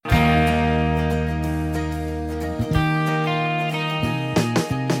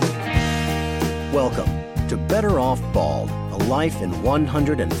Better Off Bald, A Life in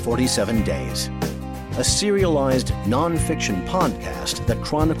 147 Days. A serialized nonfiction podcast that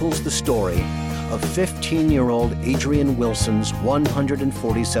chronicles the story of 15-year-old Adrienne Wilson's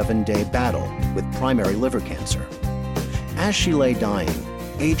 147-day battle with primary liver cancer. As she lay dying,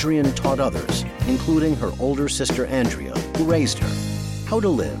 Adrienne taught others, including her older sister Andrea, who raised her, how to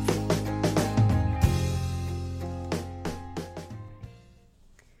live.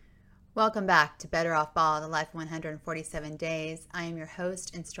 Welcome back to Better Off Bald, A Life in 147 Days. I am your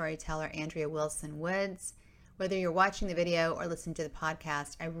host and storyteller, Andrea Wilson Woods. Whether you're watching the video or listening to the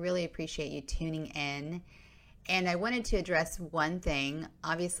podcast, I really appreciate you tuning in. And I wanted to address one thing.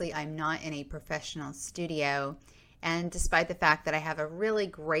 Obviously, I'm not in a professional studio. And despite the fact that I have a really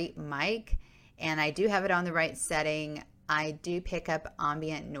great mic and I do have it on the right setting, I do pick up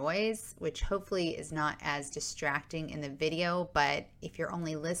ambient noise, which hopefully is not as distracting in the video. But if you're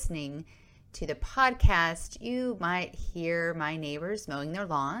only listening to the podcast, you might hear my neighbors mowing their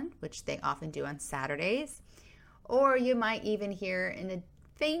lawn, which they often do on Saturdays. Or you might even hear in the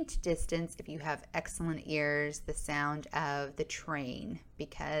faint distance, if you have excellent ears, the sound of the train,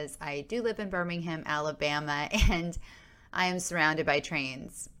 because I do live in Birmingham, Alabama, and I am surrounded by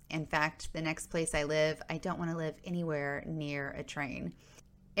trains. In fact, the next place I live, I don't want to live anywhere near a train.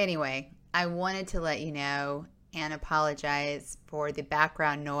 Anyway, I wanted to let you know and apologize for the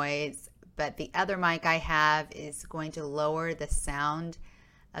background noise, but the other mic I have is going to lower the sound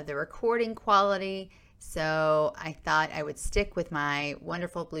of the recording quality. So I thought I would stick with my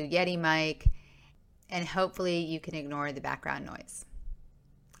wonderful Blue Yeti mic, and hopefully you can ignore the background noise.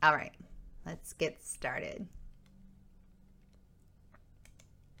 All right, let's get started.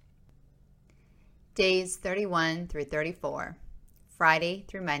 Days 31 through 34, Friday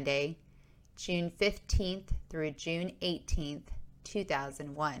through Monday, June 15th through June 18th,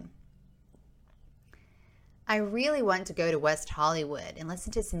 2001. I really want to go to West Hollywood and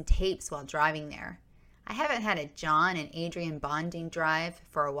listen to some tapes while driving there. I haven't had a John and Adrienne bonding drive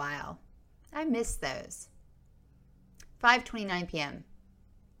for a while. I miss those. 5:29 p.m.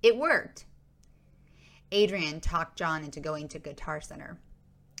 It worked. Adrienne talked John into going to Guitar Center.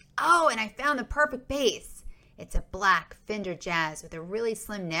 Oh, and I found the perfect bass. It's a black Fender Jazz with a really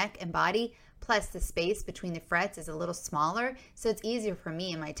slim neck and body, plus the space between the frets is a little smaller, so it's easier for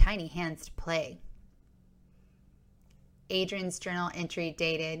me and my tiny hands to play. Adrienne's journal entry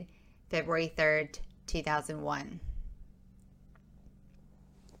dated February 3rd, 2001.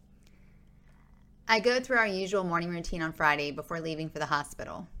 I go through our usual morning routine on Friday before leaving for the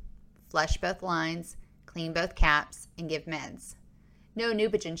hospital. Flush both lines, clean both caps, and give meds. No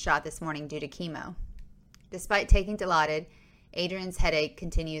Neupogen shot this morning due to chemo. Despite taking Dilaudid, Adrienne's headache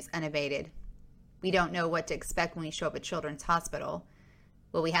continues unabated. We don't know what to expect when we show up at Children's Hospital.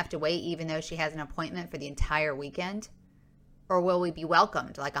 Will we have to wait even though she has an appointment for the entire weekend? Or will we be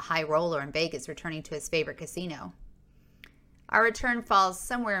welcomed like a high roller in Vegas returning to his favorite casino? Our return falls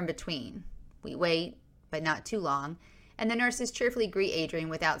somewhere in between. We wait, but not too long, and the nurses cheerfully greet Adrienne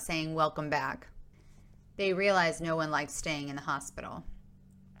without saying welcome back. They realize no one likes staying in the hospital.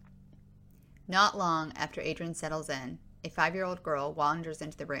 Not long after Adrienne settles in, a 5-year-old girl wanders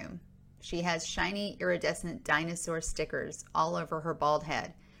into the room. She has shiny, iridescent dinosaur stickers all over her bald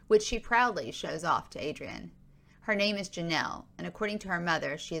head, which she proudly shows off to Adrienne. Her name is Janelle, and according to her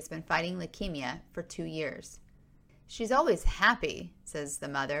mother, she has been fighting leukemia for 2 years. She's always happy, says the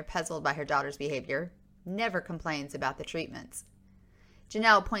mother, puzzled by her daughter's behavior. Never complains about the treatments.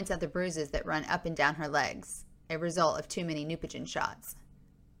 Janelle points out the bruises that run up and down her legs, a result of too many Neupogen shots.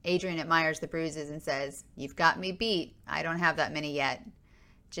 Adrienne admires the bruises and says, "You've got me beat. I don't have that many yet."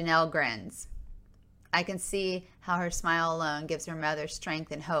 Janelle grins. I can see how her smile alone gives her mother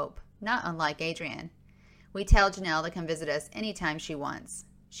strength and hope, not unlike Adrienne. We tell Janelle to come visit us anytime she wants.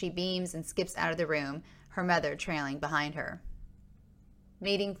 She beams and skips out of the room, her mother trailing behind her.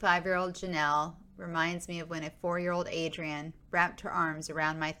 Meeting 5-year-old Janelle reminds me of when a 4-year-old Adrienne wrapped her arms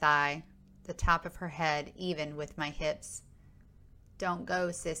around my thigh, the top of her head even with my hips. "Don't go,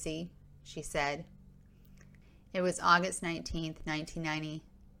 sissy," she said. It was August 19th, 1990,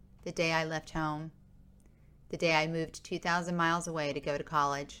 the day I left home, the day I moved 2,000 miles away to go to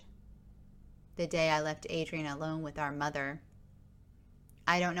college. The day I left Adrienne alone with our mother.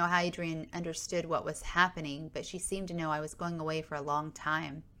 I don't know how Adrienne understood what was happening, but she seemed to know I was going away for a long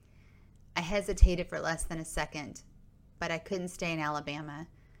time. I hesitated for less than a second, but I couldn't stay in Alabama,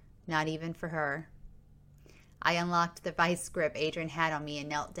 not even for her. I unlocked the vice grip Adrienne had on me and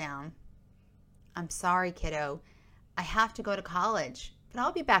knelt down. "I'm sorry, kiddo. I have to go to college, but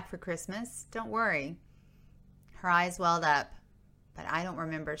I'll be back for Christmas. Don't worry." Her eyes welled up, but I don't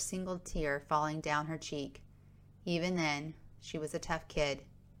remember a single tear falling down her cheek. Even then, she was a tough kid.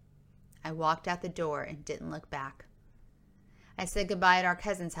 I walked out the door and didn't look back. I said goodbye at our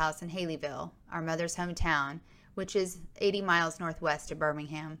cousin's house in Haleyville, our mother's hometown, which is 80 miles northwest of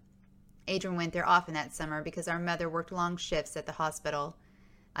Birmingham. Adrian went there often that summer because our mother worked long shifts at the hospital.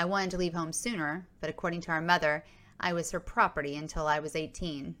 I wanted to leave home sooner, but according to our mother, I was her property until I was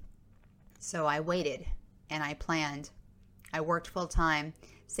 18. So I waited, and I planned. I worked full-time,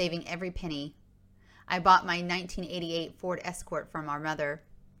 saving every penny. I bought my 1988 Ford Escort from our mother.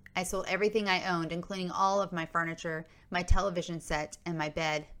 I sold everything I owned, including all of my furniture, my television set, and my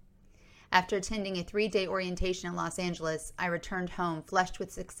bed. After attending a 3-day orientation in Los Angeles, I returned home flushed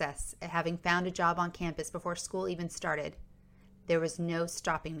with success at having found a job on campus before school even started. There was no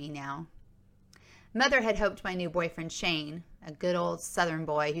stopping me now. Mother had hoped my new boyfriend Shane, a good old Southern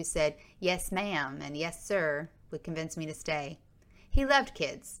boy who said yes ma'am and yes sir, would convince me to stay. He loved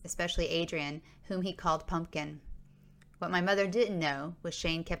kids, especially Adrian, whom he called Pumpkin. What my mother didn't know was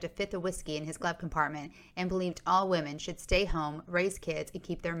Shane kept a fifth of whiskey in his glove compartment and believed all women should stay home, raise kids, and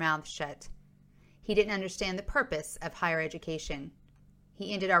keep their mouths shut. He didn't understand the purpose of higher education.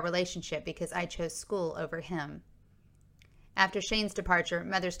 He ended our relationship because I chose school over him. After Shane's departure,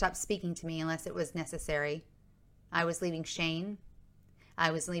 Mother stopped speaking to me unless it was necessary. I was leaving Shane,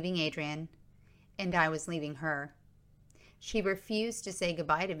 I was leaving Adrian, and I was leaving her. She refused to say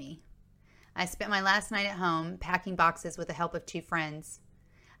goodbye to me. I spent my last night at home packing boxes with the help of 2 friends.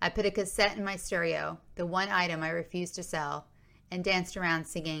 I put a cassette in my stereo, the one item I refused to sell, and danced around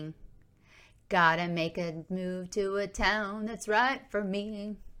singing, "Gotta make a move to a town that's right for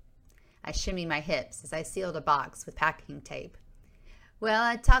me." I shimmied my hips as I sealed a box with packing tape. Well,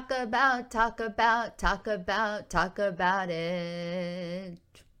 I talk about it.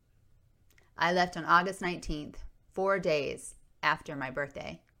 I left on August 19th, 4 days after my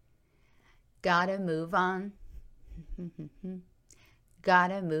birthday. Gotta move on.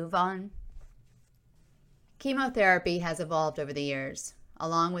 Gotta move on. Chemotherapy has evolved over the years.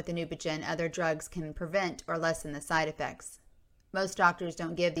 Along with the Neupogen, other drugs can prevent or lessen the side effects. Most doctors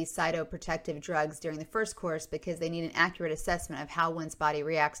don't give these cytoprotective drugs during the first course because they need an accurate assessment of how one's body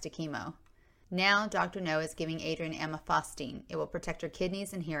reacts to chemo. Now, Dr. No is giving Adrian amifostine. It will protect her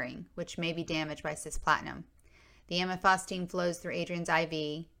kidneys and hearing, which may be damaged by cisplatin. The amifostine flows through Adrian's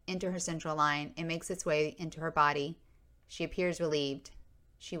IV, into her central line, and makes its way into her body. She appears relieved.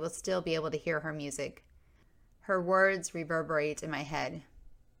 She will still be able to hear her music. Her words reverberate in my head.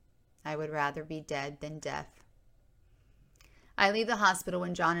 I would rather be dead than deaf. I leave the hospital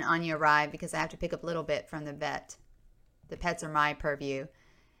when John and Anya arrive because I have to pick up Little Bit from the vet. The pets are my purview.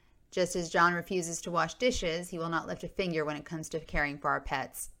 Just as John refuses to wash dishes, he will not lift a finger when it comes to caring for our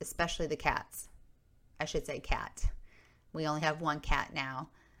pets, especially the cats. I should say cat. We only have 1 cat now.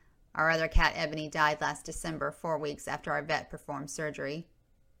 Our other cat, Ebony, died last December, 4 weeks after our vet performed surgery.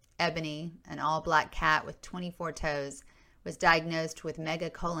 Ebony, an all-black cat with 24 toes, was diagnosed with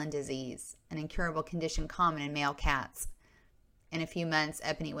megacolon disease, an incurable condition common in male cats. In a few months,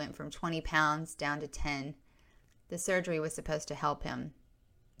 Ebony went from 20 pounds down to 10. The surgery was supposed to help him,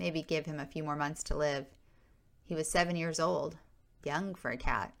 maybe give him a few more months to live. He was 7 years old, young for a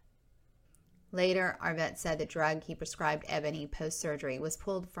cat. Later, our vet said the drug he prescribed Ebony post-surgery was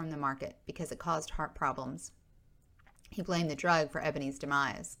pulled from the market because it caused heart problems. He blamed the drug for Ebony's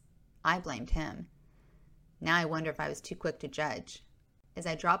demise. I blamed him. Now I wonder if I was too quick to judge. As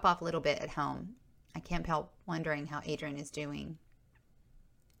I drop off Little Bit at home, I can't help wondering how Adrian is doing.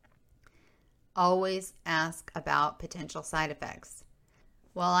 Always ask about potential side effects.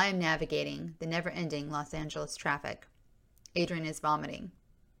 While I am navigating the never-ending Los Angeles traffic, Adrian is vomiting.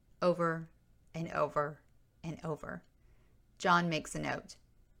 Over and over and over. John makes a note.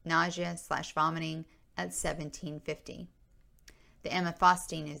 Nausea/vomiting at 17:50. The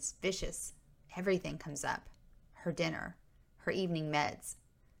amifostine is vicious. Everything comes up. Her dinner, her evening meds.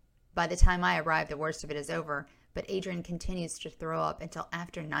 By the time I arrive, the worst of it is over, but Adrian continues to throw up until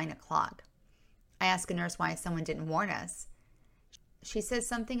after 9 o'clock. I ask a nurse why someone didn't warn us. She says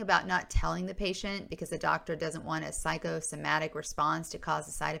something about not telling the patient because the doctor doesn't want a psychosomatic response to cause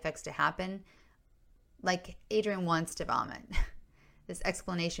the side effects to happen. Like Adrian wants to vomit. This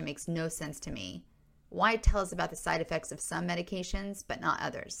explanation makes no sense to me. Why tell us about the side effects of some medications but not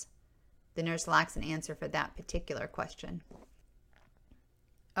others? The nurse lacks an answer for that particular question.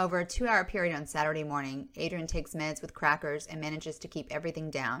 Over a 2-hour period on Saturday morning, Adrian takes meds with crackers and manages to keep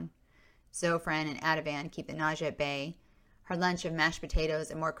everything down. Zofran and Ativan keep the nausea at bay. Her lunch of mashed potatoes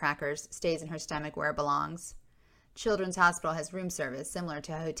and more crackers stays in her stomach where it belongs. Children's Hospital has room service similar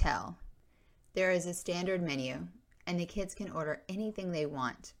to a hotel. There is a standard menu, and the kids can order anything they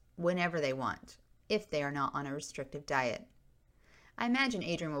want, whenever they want. if they are not on a restrictive diet. I imagine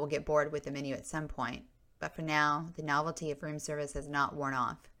Adrian will get bored with the menu at some point, but for now, the novelty of room service has not worn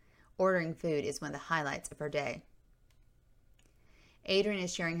off. Ordering food is one of the highlights of her day. Adrian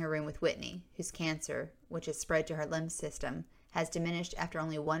is sharing her room with Whitney, whose cancer, which has spread to her lymph system, has diminished after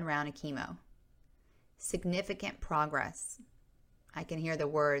only one round of chemo. Significant progress. I can hear the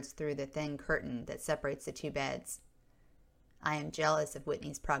words through the thin curtain that separates the two beds. I am jealous of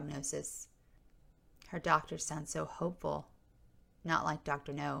Whitney's prognosis. Her doctor sounds so hopeful. Not like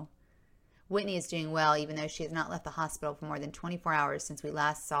Dr. No. Whitney is doing well, even though she has not left the hospital for more than 24 hours since we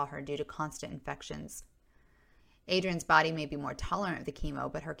last saw her due to constant infections. Adrian's body may be more tolerant of the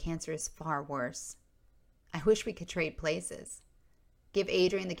chemo, but her cancer is far worse. I wish we could trade places. Give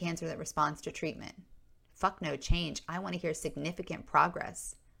Adrian the cancer that responds to treatment. Fuck no change. I want to hear significant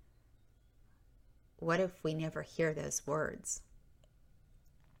progress. What if we never hear those words?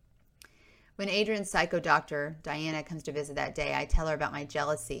 When Adrian's psycho doctor, Diana, comes to visit that day, I tell her about my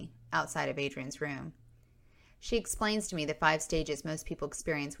jealousy outside of Adrian's room. She explains to me the 5 stages most people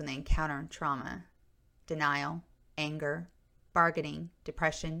experience when they encounter trauma: denial, anger, bargaining,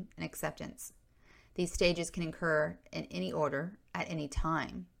 depression, and acceptance. These stages can occur in any order at any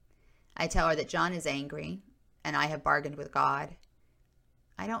time. I tell her that John is angry, and I have bargained with God.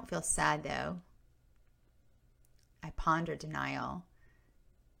 I don't feel sad, though. I ponder denial.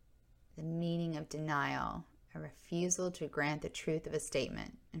 The meaning of denial: a refusal to grant the truth of a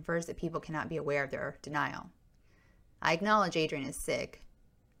statement, infers that people cannot be aware of their denial. I acknowledge Adrian is sick.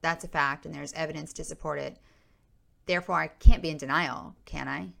 That's a fact, and there's evidence to support it. Therefore, I can't be in denial, can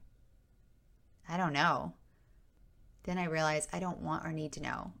I? I don't know. Then I realize I don't want or need to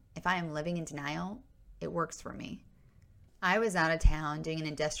know. If I am living in denial, it works for me. I was out of town doing an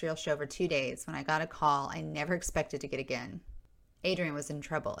industrial show for 2 days when I got a call I never expected to get again. Adrian was in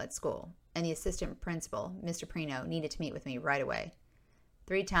trouble at school, and the assistant principal, Mr. Prino, needed to meet with me right away.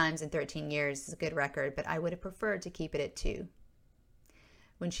 3 times in 13 years is a good record, but I would have preferred to keep it at 2.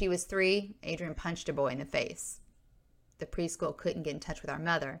 When she was 3, Adrian punched a boy in the face. The preschool couldn't get in touch with our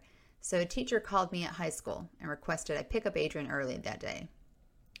mother, so a teacher called me at high school and requested I pick up Adrian early that day.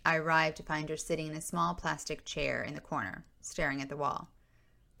 I arrived to find her sitting in a small plastic chair in the corner, staring at the wall.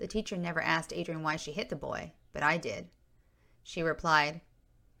 The teacher never asked Adrian why she hit the boy, but I did. She replied,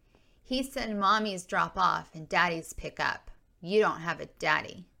 "He said mommies drop off and daddies pick up. You don't have a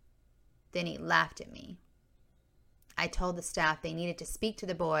daddy." Then he laughed at me. I told the staff they needed to speak to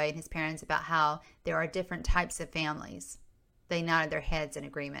the boy and his parents about how there are different types of families. They nodded their heads in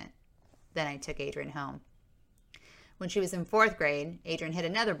agreement. Then I took Adrian home. When she was in 4th grade, Adrian hit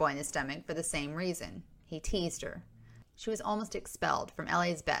another boy in the stomach for the same reason. He teased her. She was almost expelled from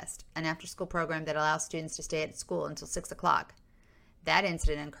LA's Best, an after-school program that allows students to stay at school until 6 o'clock. That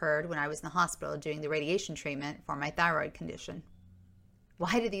incident occurred when I was in the hospital doing the radiation treatment for my thyroid condition.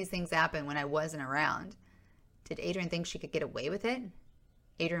 Why did these things happen when I wasn't around? Did Adrian think she could get away with it?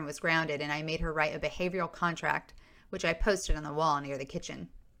 Adrian was grounded, and I made her write a behavioral contract, which I posted on the wall near the kitchen.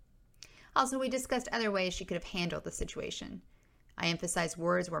 Also, we discussed other ways she could have handled the situation. I emphasized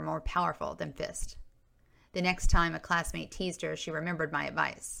words were more powerful than fists. The next time a classmate teased her, she remembered my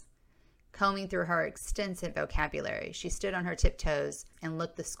advice. Combing through her extensive vocabulary, she stood on her tiptoes and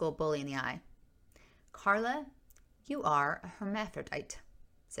looked the school bully in the eye. "Carla, you are a hermaphrodite,"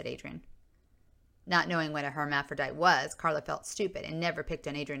 said Adrian. Not knowing what a hermaphrodite was, Carla felt stupid and never picked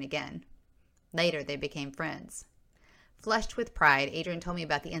on Adrian again. Later, they became friends. Flushed with pride, Adrian told me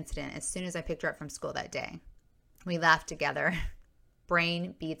about the incident as soon as I picked her up from school that day. We laughed together.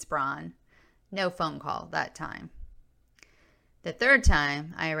 Brain beats brawn. No phone call that time. The 3rd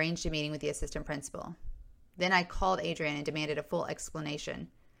time, I arranged a meeting with the assistant principal. Then I called Adrian and demanded a full explanation.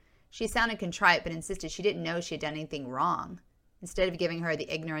 She sounded contrite but insisted she didn't know she had done anything wrong. Instead of giving her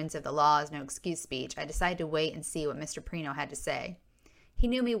the ignorance of the law is no excuse speech, I decided to wait and see what Mr. Prino had to say. He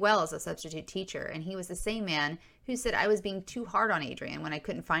knew me well as a substitute teacher, and he was the same man who said I was being too hard on Adrian when I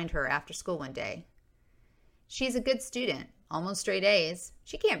couldn't find her after school one day. "She's a good student, almost straight A's.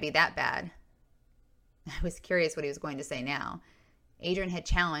 She can't be that bad." I was curious what he was going to say now. Adrian had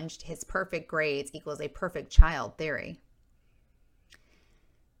challenged his perfect grades equals a perfect child theory.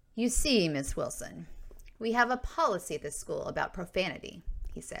 "You see, Miss Wilson, we have a policy at this school about profanity,"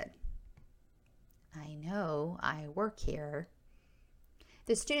 he said. "I know. I work here."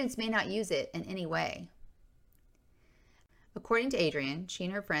 "The students may not use it in any way." According to Adrian, she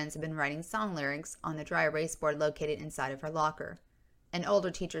and her friends had been writing song lyrics on the dry erase board located inside of her locker. An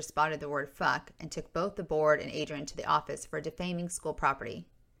older teacher spotted the word fuck and took both the board and Adrian to the office for defaming school property.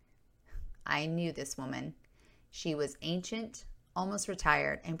 I knew this woman. She was ancient, almost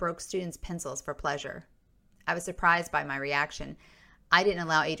retired, and broke students' pencils for pleasure. I was surprised by my reaction. I didn't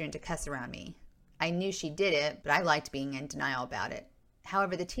allow Adrian to cuss around me. I knew she did it, but I liked being in denial about it.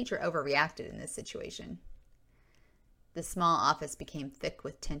 However, the teacher overreacted in this situation. The small office became thick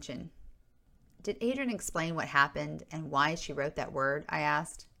with tension. Did Adrian explain what happened and why she wrote that word? I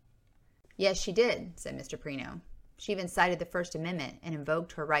asked. Yes, she did, said Mr. Perino. She even cited the First Amendment and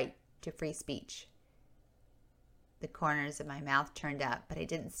invoked her right to free speech. The corners of my mouth turned up, but I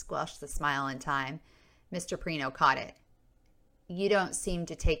didn't squelch the smile in time. Mr. Perino caught it. You don't seem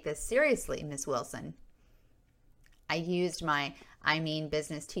to take this seriously, Miss Wilson. I used my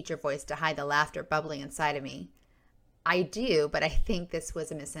business teacher voice to hide the laughter bubbling inside of me. I do, but I think this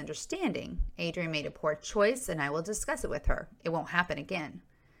was a misunderstanding. Adrian made a poor choice, and I will discuss it with her. It won't happen again.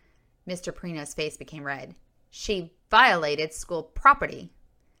 Mr. Perino's face became red. She violated school property.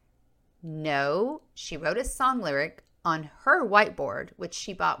 No, she wrote a song lyric on her whiteboard, which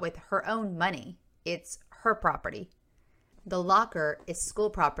she bought with her own money. It's her property. The locker is school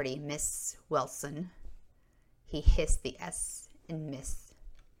property, Miss Wilson. He hissed the S in Miss.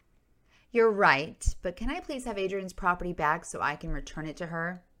 You're right, but can I please have Adrian's property back so I can return it to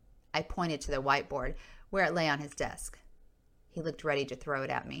her? I pointed to the whiteboard where it lay on his desk. He looked ready to throw it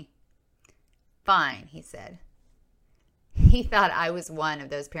at me. Fine, he said. He thought I was one of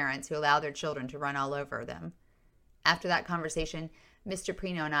those parents who allow their children to run all over them. After that conversation, Mr.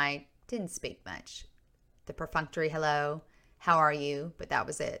 Perino and I didn't speak much. The perfunctory hello, how are you, but that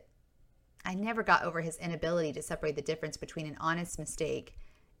was it. I never got over his inability to separate the difference between an honest mistake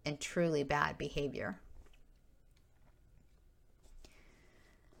and truly bad behavior.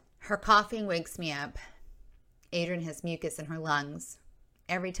 Her coughing wakes me up. Adrian has mucus in her lungs.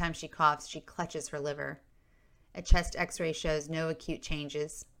 Every time she coughs, she clutches her liver. A chest x-ray shows no acute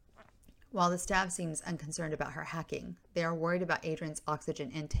changes. While the staff seems unconcerned about her hacking, they are worried about Adrian's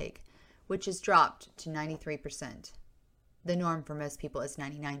oxygen intake, which has dropped to 93%. The norm for most people is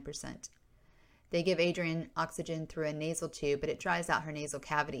 99%. They give Adrian oxygen through a nasal tube, but it dries out her nasal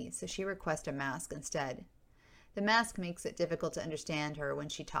cavity, so she requests a mask instead. The mask makes it difficult to understand her when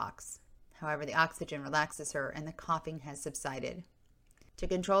she talks. However, the oxygen relaxes her and the coughing has subsided. To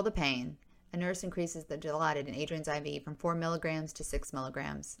control the pain, a nurse increases the Dilaudid in Adrian's IV from 4 milligrams to 6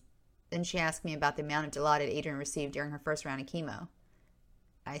 milligrams. Then she asked me about the amount of Dilaudid Adrian received during her first round of chemo.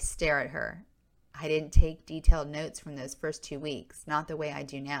 I stare at her. I didn't take detailed notes from those first 2 weeks, not the way I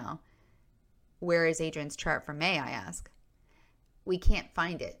do now. Where is Adrian's chart for May, I ask. We can't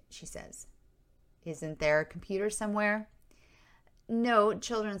find it, she says. Isn't there a computer somewhere? No,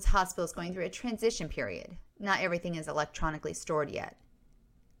 Children's Hospital is going through a transition period. Not everything is electronically stored yet.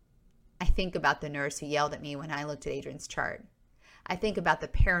 I think about the nurse who yelled at me when I looked at Adrian's chart. I think about the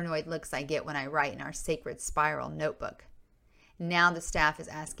paranoid looks I get when I write in our sacred spiral notebook. Now the staff is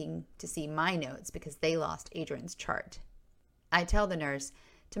asking to see my notes because they lost Adrian's chart. I tell the nurse,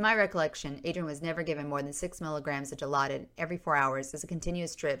 to my recollection, Adrian was never given more than 6 milligrams of Dilaudid every 4 hours as a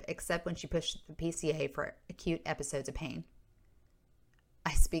continuous drip, except when she pushed the PCA for acute episodes of pain.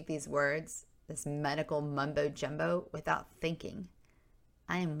 I speak these words, this medical mumbo-jumbo, without thinking.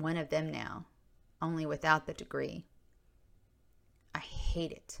 I am one of them now, only without the degree. I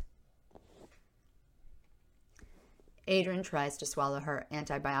hate it. Adrian tries to swallow her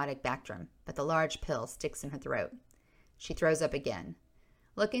antibiotic Bactrim, but the large pill sticks in her throat. She throws up again.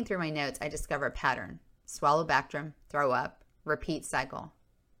 Looking through my notes, I discover a pattern. Swallow Bactrim, throw up, repeat cycle.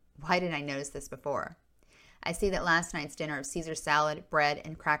 Why didn't I notice this before? I see that last night's dinner of Caesar salad, bread,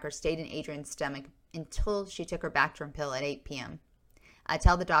 and crackers stayed in Adrian's stomach until she took her Bactrim pill at 8 p.m. I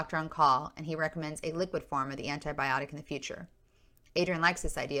tell the doctor on call, and he recommends a liquid form of the antibiotic in the future. Adrian likes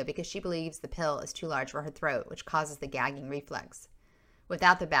this idea because she believes the pill is too large for her throat, which causes the gagging reflex.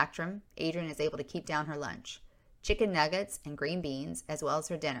 Without the Bactrim, Adrian is able to keep down her lunch. Chicken nuggets and green beans, as well as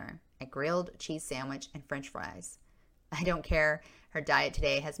her dinner, a grilled cheese sandwich and french fries. I don't care. Her diet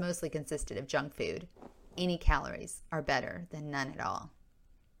today has mostly consisted of junk food. Any calories are better than none at all.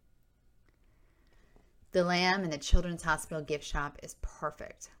 The lamb in the Children's Hospital gift shop is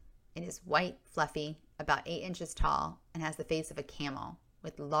perfect. It is white, fluffy, about 8 inches tall, and has the face of a camel,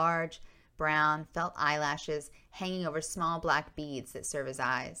 with large, brown, felt eyelashes hanging over small black beads that serve as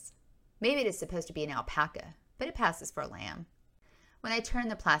eyes. Maybe it is supposed to be an alpaca, but it passes for a lamb. When I turn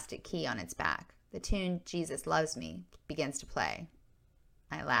the plastic key on its back, the tune Jesus Loves Me begins to play.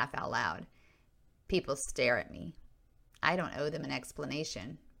 I laugh out loud. People stare at me. I don't owe them an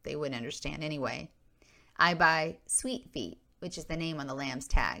explanation. They wouldn't understand anyway. I buy Sweet Feet, which is the name on the lamb's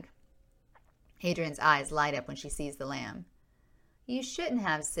tag. Adrian's eyes light up when she sees the lamb. You shouldn't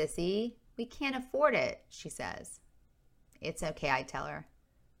have, sissy. We can't afford it, she says. It's okay, I tell her.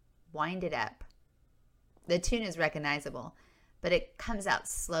 Wind it up. The tune is recognizable, but it comes out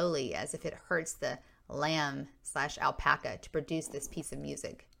slowly as if it hurts the lamb/alpaca to produce this piece of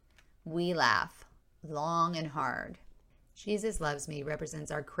music. We laugh, long and hard. Jesus Loves Me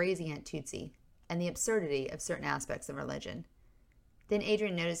represents our crazy Aunt Tootsie and the absurdity of certain aspects of religion. Then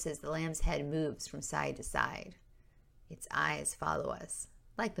Adrian notices the lamb's head moves from side to side. Its eyes follow us,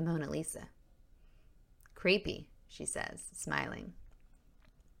 like the Mona Lisa. Creepy, she says, smiling.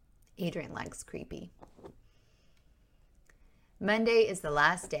 Adrian likes creepy. Monday is the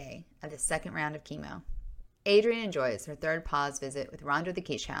last day of the second round of chemo. Adrian enjoys her third pause visit with Rhonda the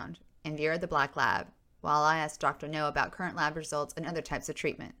Quiche and Vera the Black Lab, while I ask Dr. No about current lab results and other types of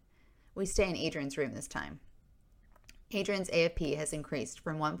treatment. We stay in Adrian's room this time. Adrian's AFP has increased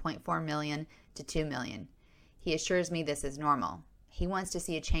from 1.4 million to 2 million. He assures me this is normal. He wants to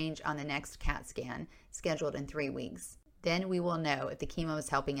see a change on the next CAT scan, scheduled in 3 weeks. Then we will know if the chemo is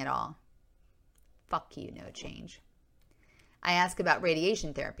helping at all. Fuck you, no change. I ask about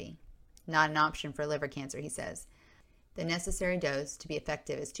radiation therapy. Not an option for liver cancer, he says. The necessary dose to be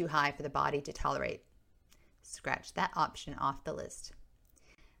effective is too high for the body to tolerate. Scratch that option off the list.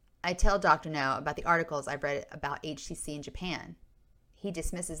 I tell Dr. No about the articles I've read about HCC in Japan. He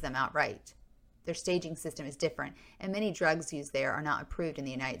dismisses them outright. Their staging system is different, and many drugs used there are not approved in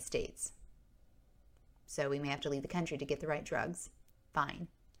the United States. So we may have to leave the country to get the right drugs. Fine.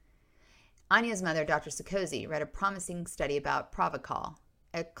 Anya's mother, Dr. Sikosi, read a promising study about Pravachol,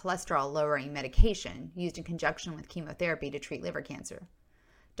 a cholesterol-lowering medication used in conjunction with chemotherapy to treat liver cancer.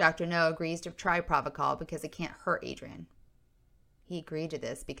 Dr. No agrees to try Pravachol because it can't hurt Adrian. He agreed to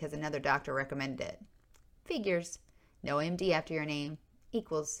this because another doctor recommended it. Figures. No MD after your name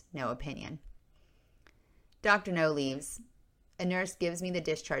equals no opinion. Dr. No leaves. A nurse gives me the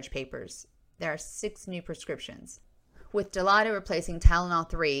discharge papers. There are 6 new prescriptions. With Dilaudid replacing Tylenol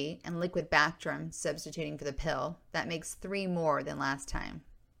 3 and liquid Bactrim substituting for the pill, that makes 3 more than last time.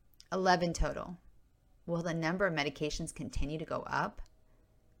 11 total. Will the number of medications continue to go up?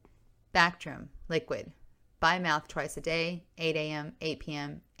 Bactrim, liquid. By mouth twice a day, 8 a.m., 8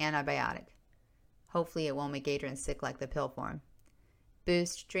 p.m., antibiotic. Hopefully it won't make Adrian sick like the pill form.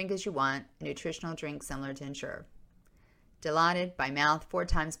 Boost, drink as you want, a nutritional drink similar to Ensure. Dilaudid by mouth 4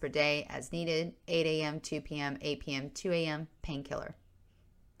 times per day as needed, 8 a.m., 2 p.m., 8 p.m., 2 a.m., painkiller.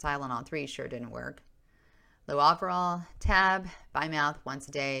 Tylenol 3 sure didn't work. Loaferol, tab, by mouth once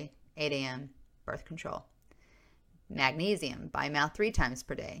a day, 8 a.m., birth control. Magnesium by mouth 3 times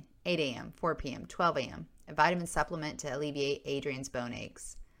per day, 8 a.m., 4 p.m., 12 a.m., a vitamin supplement to alleviate Adrian's bone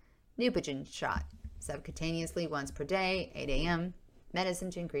aches. Neupogen shot, subcutaneously once per day, 8 a.m.,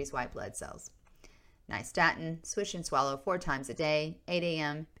 medicine to increase white blood cells. Nystatin, swish and swallow 4 times a day, 8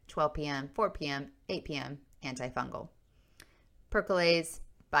 a.m., 12 p.m., 4 p.m., 8 p.m., antifungal. Percolase,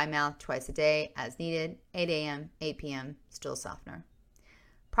 by mouth twice a day as needed, 8 a.m., 8 p.m., stool softener.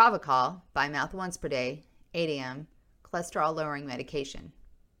 Pravachol, by mouth once per day, 8 a.m., cholesterol-lowering medication.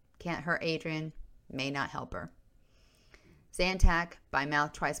 Can't hurt Adrian, may not help her. Zantac, by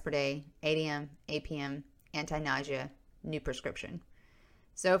mouth twice per day, 8 a.m., 8 p.m., anti-nausea, new prescription.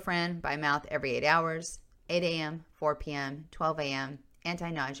 Zofran, by mouth every 8 hours, 8 a.m., 4 p.m., 12 a.m.,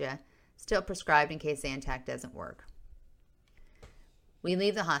 anti-nausea, still prescribed in case Zantac doesn't work. We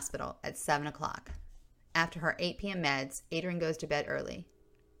leave the hospital at 7 o'clock. After her 8 p.m. meds, Adrian goes to bed early.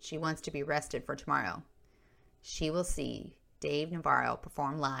 She wants to be rested for tomorrow. She will see Dave Navarro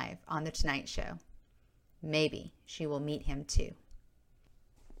perform live on The Tonight Show. Maybe she will meet him too.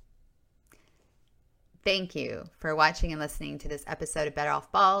 Thank you for watching and listening to this episode of Better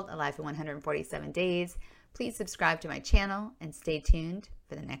Off Bald, A Life in 147 Days. Please subscribe to my channel and stay tuned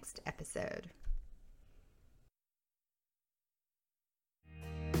for the next episode.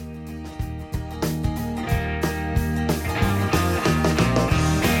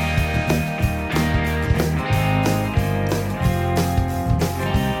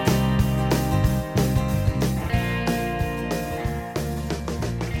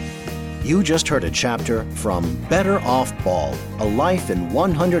 You just heard a chapter from Better Off Bald, A Life in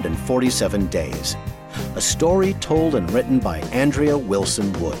 147 Days, a story told and written by Andrea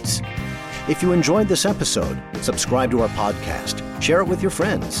Wilson Woods. If you enjoyed this episode, subscribe to our podcast, share it with your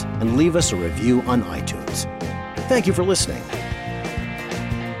friends, and leave us a review on iTunes. Thank you for listening.